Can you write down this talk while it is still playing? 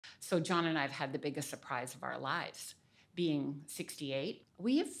So John and I have had the biggest surprise of our lives. Being 68,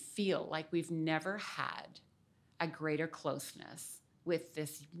 we feel like we've never had a greater closeness with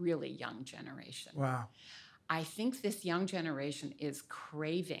this really young generation. Wow. I think this young generation is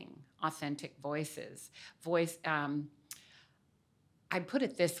craving authentic voices. I put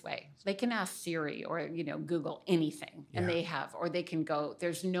it this way: they can ask Siri or Google anything, and Yeah. they have, or they can go.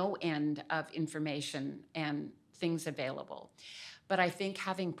 There's no end of information and things available. But I think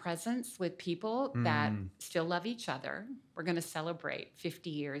having presence with people that still love each other. We're going to celebrate 50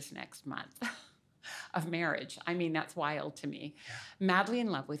 years next month of marriage. I mean, that's wild to me. Yeah. Madly in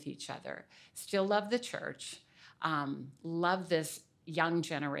love with each other, still love the church, love this young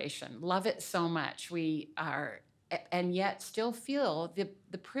generation, love it so much. We are, and yet still feel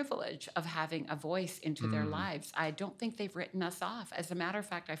the privilege of having a voice into their lives. I don't think they've written us off. As a matter of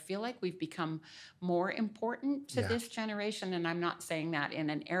fact, I feel like we've become more important to this generation, and I'm not saying that in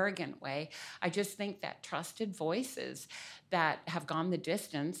an arrogant way. I just think that trusted voices that have gone the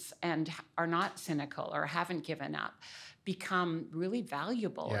distance and are not cynical or haven't given up become really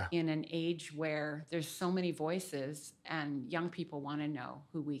valuable in an age where there's so many voices and young people want to know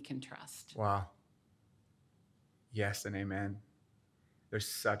who we can trust. Wow. Yes and amen. There's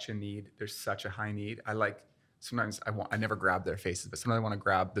such a need. There's such a high need. Sometimes I never grab their faces, but sometimes I want to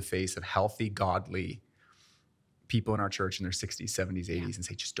grab the face of healthy, godly people in our church in their 60s, 70s, 80s and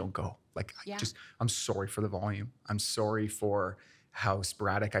say, just don't go. I'm sorry for the volume. I'm sorry for how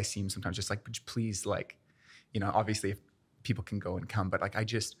sporadic I seem sometimes. Just please, obviously if people can go and come, but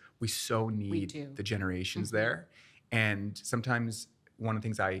we so need the generations there. And sometimes one of the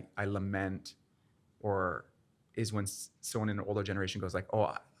things I lament is when someone in an older generation goes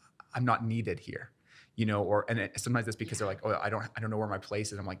oh, I'm not needed here, sometimes it's because they're like, oh, I don't know where my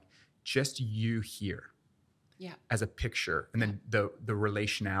place is. I'm like, just you here as a picture. And then the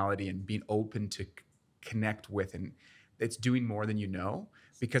relationality and being open to connect with, and it's doing more than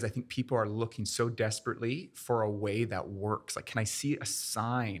because I think people are looking so desperately for a way that works. Can I see a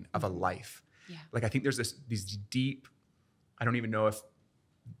sign of a life? Yeah. I think there's these deep, I don't even know if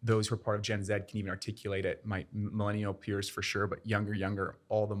those who are part of Gen Z can even articulate it. My millennial peers for sure, but younger,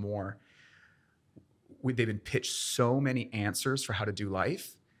 all the more. They've been pitched so many answers for how to do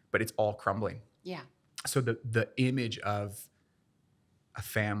life, but it's all crumbling. Yeah. So the image of a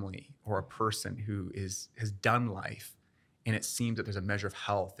family or a person who has done life, and it seems that there's a measure of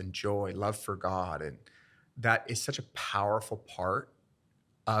health and joy, love for God, and that is such a powerful part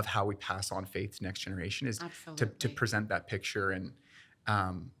of how we pass on faith to next generation is to present that picture. And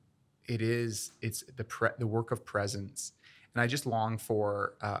it's the work of presence. And I just long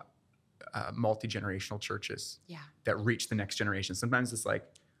for multi-generational churches that reach the next generation. Sometimes it's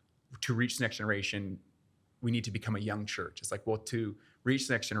to reach the next generation, we need to become a young church. It's to reach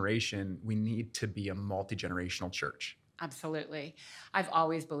the next generation, we need to be a multi-generational church. Absolutely. I've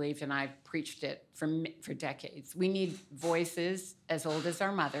always believed, and I've preached it for decades. We need voices as old as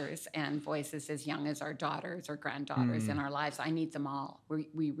our mothers and voices as young as our daughters or granddaughters in our lives. I need them all.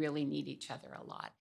 We really need each other a lot.